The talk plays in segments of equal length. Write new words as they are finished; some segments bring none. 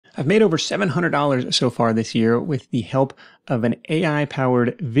I've made over $700 so far this year with the help of an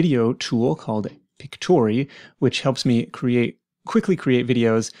AI-powered video tool called Pictory, which helps me quickly create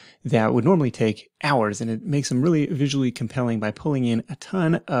videos that would normally take hours, and it makes them really visually compelling by pulling in a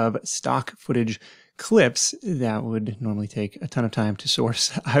ton of stock footage clips that would normally take a ton of time to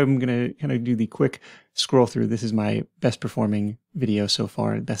source. I'm going to kind of do the quick scroll through. This is my best performing video so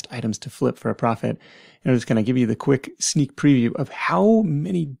far, best items to flip for a profit. And I'm just going to give you the quick sneak preview of how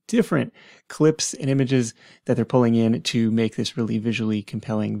many different clips and images that they're pulling in to make this really visually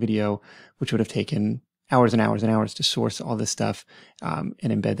compelling video, which would have taken hours and hours and hours to source all this stuff and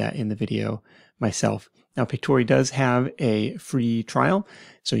embed that in the video myself. Now, Pictory does have a free trial,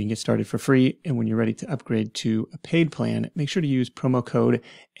 so you can get started for free. And when you're ready to upgrade to a paid plan, make sure to use promo code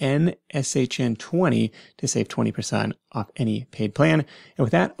NSHN20 to save 20% off any paid plan. And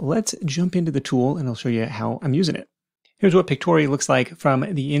with that, let's jump into the tool and I'll show you how I'm using it. Here's what Pictory looks like from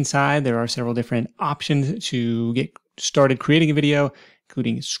the inside. There are several different options to get started creating a video,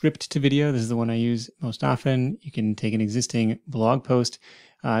 including script to video. This is the one I use most often. You can take an existing blog post,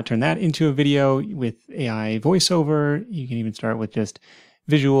 turn that into a video with AI voiceover. You can even start with just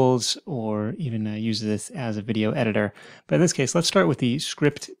visuals or even use this as a video editor. But in this case, let's start with the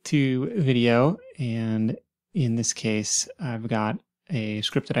script to video. And in this case, I've got a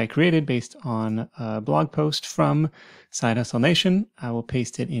script that I created based on a blog post from Side Hustle Nation. I will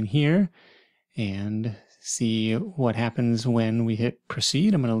paste it in here and see what happens when we hit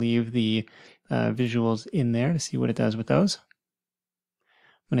proceed. I'm going to leave the visuals in there to see what it does with those.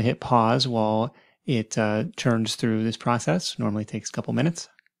 I'm going to hit pause while it turns through this process. Normally takes a couple minutes.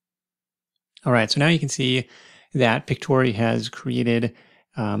 All right, so now you can see that Pictory has created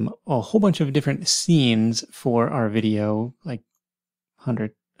a whole bunch of different scenes for our video, like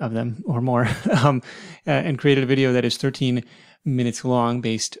 100 of them or more, and created a video that is 13 minutes long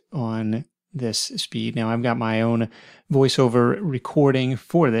based on this speed. Now, I've got my own voiceover recording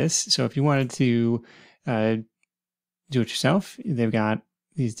for this, so if you wanted to do it yourself, they've got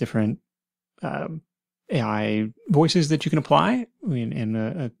these different AI voices that you can apply, and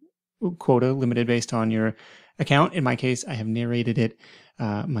a quota limited based on your account. In my case, I have narrated it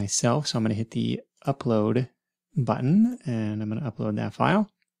myself, so I'm going to hit the upload button, and I'm going to upload that file.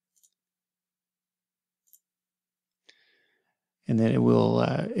 And then it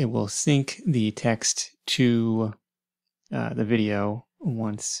will sync the text to the video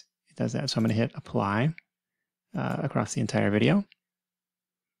once it does that. So I'm going to hit apply across the entire video.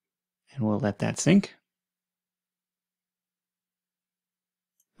 And we'll let that sync.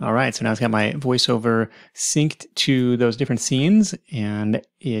 All right, so now it's got my voiceover synced to those different scenes, and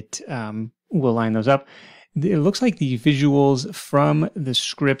it will line those up. It looks like the visuals from the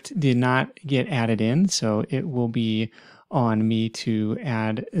script did not get added in, so it will be on me to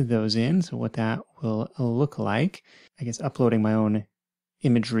add those in. So what that will look like, I guess uploading my own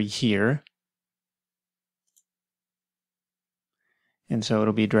imagery here. And so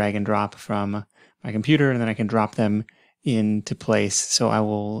it'll be drag and drop from my computer, and then I can drop them into place. So I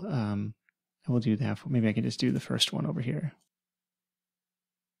will do that. Maybe I can just do the first one over here.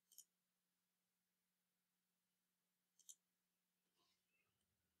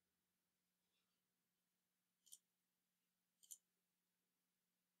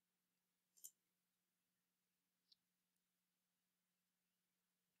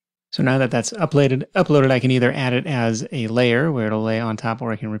 So now that that's uploaded, I can either add it as a layer where it'll lay on top,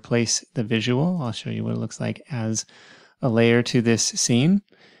 or I can replace the visual. I'll show you what it looks like as a layer to this scene.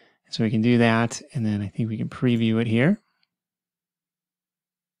 So we can do that, and then I think we can preview it here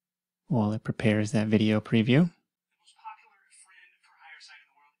while it prepares that video preview.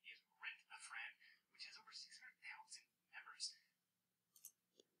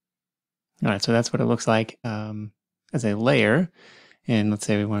 All right, so that's what it looks like as a layer. And let's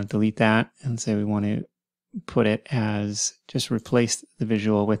say we want to delete that, and say we want to put it as, just replace the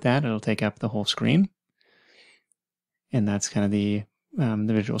visual with that. It'll take up the whole screen. And that's kind of the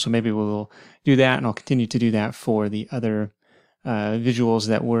visual. So maybe we'll do that, and I'll continue to do that for the other visuals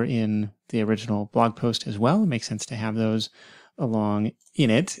that were in the original blog post as well. It makes sense to have those along in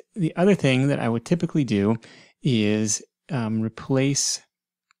it. The other thing that I would typically do is replace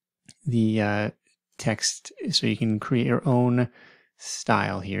the text, so you can create your own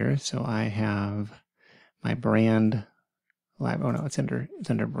style here. So I have my brand live. Oh no, it's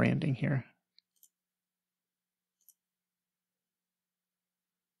under branding here.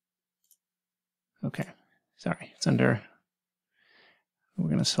 Okay, sorry, it's under. We're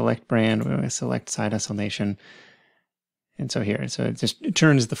going to select brand. We're going to select Side Hustle Nation, and so here, so it just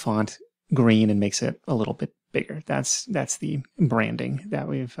turns the font green and makes it a little bit bigger. That's the branding that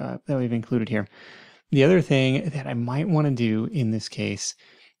we've included here. The other thing that I might want to do in this case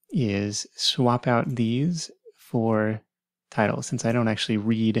is swap out these for titles, since I don't actually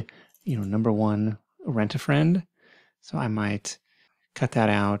read, number one, Rent a Friend. So I might cut that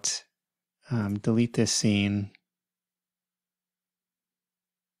out, delete this scene,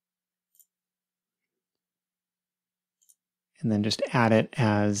 and then just add it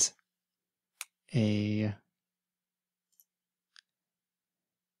as a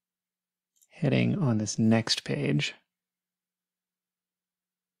heading on this next page.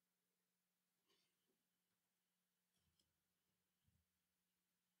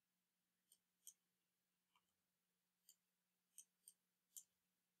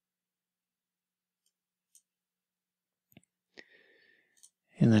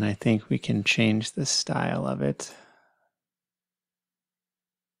 And then I think we can change the style of it.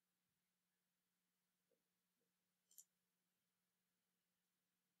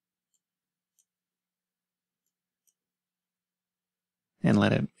 And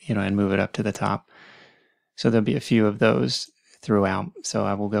let it, and move it up to the top. So there'll be a few of those throughout. So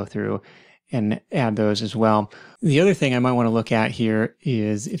I will go through and add those as well. The other thing I might want to look at here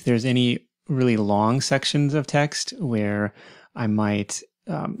is if there's any really long sections of text where I might,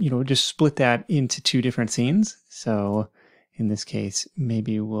 just split that into two different scenes. So in this case,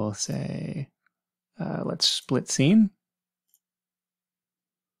 maybe we'll say, let's split scene.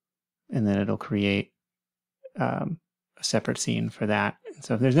 And then it'll create a separate scene for that.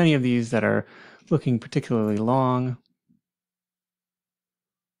 So if there's any of these that are looking particularly long,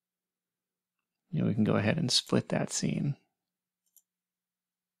 we can go ahead and split that scene.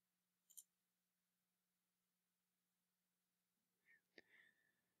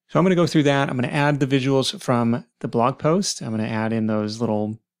 So I'm going to go through that. I'm going to add the visuals from the blog post. I'm going to add in those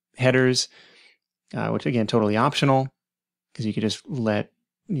little headers, which again, totally optional, because you could just let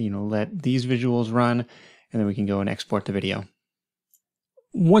these visuals run, and then we can go and export the video.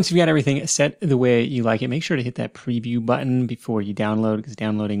 Once you've got everything set the way you like it, make sure to hit that preview button before you download, because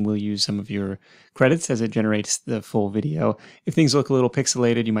downloading will use some of your credits as it generates the full video. If things look a little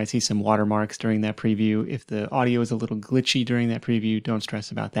pixelated, you might see some watermarks during that preview. If the audio is a little glitchy during that preview, don't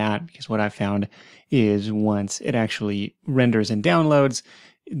stress about that, because what I've found is once it actually renders and downloads,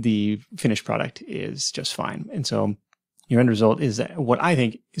 the finished product is just fine. And so your end result is what I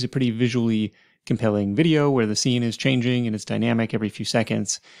think is a pretty visually compelling video where the scene is changing and it's dynamic every few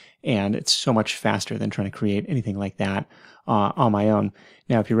seconds, and it's so much faster than trying to create anything like that on my own.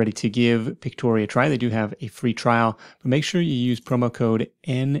 Now, if you're ready to give Pictory a try, they do have a free trial, but make sure you use promo code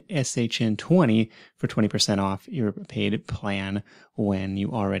NSHN20 for 20% off your paid plan when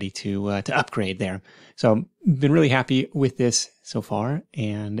you are ready to upgrade there. So, been really happy with this so far,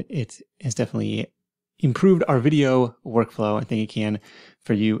 and it has definitely improved our video workflow. I think it can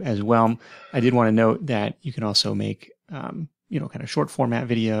for you as well. I did want to note that you can also make, kind of short format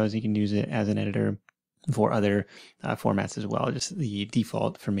videos. You can use it as an editor for other formats as well. Just the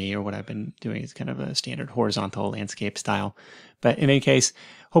default for me, or what I've been doing, is kind of a standard horizontal landscape style. But in any case,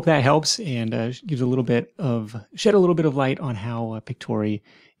 hope that helps and gives shed a little bit of light on how Pictory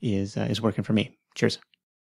is working for me. Cheers.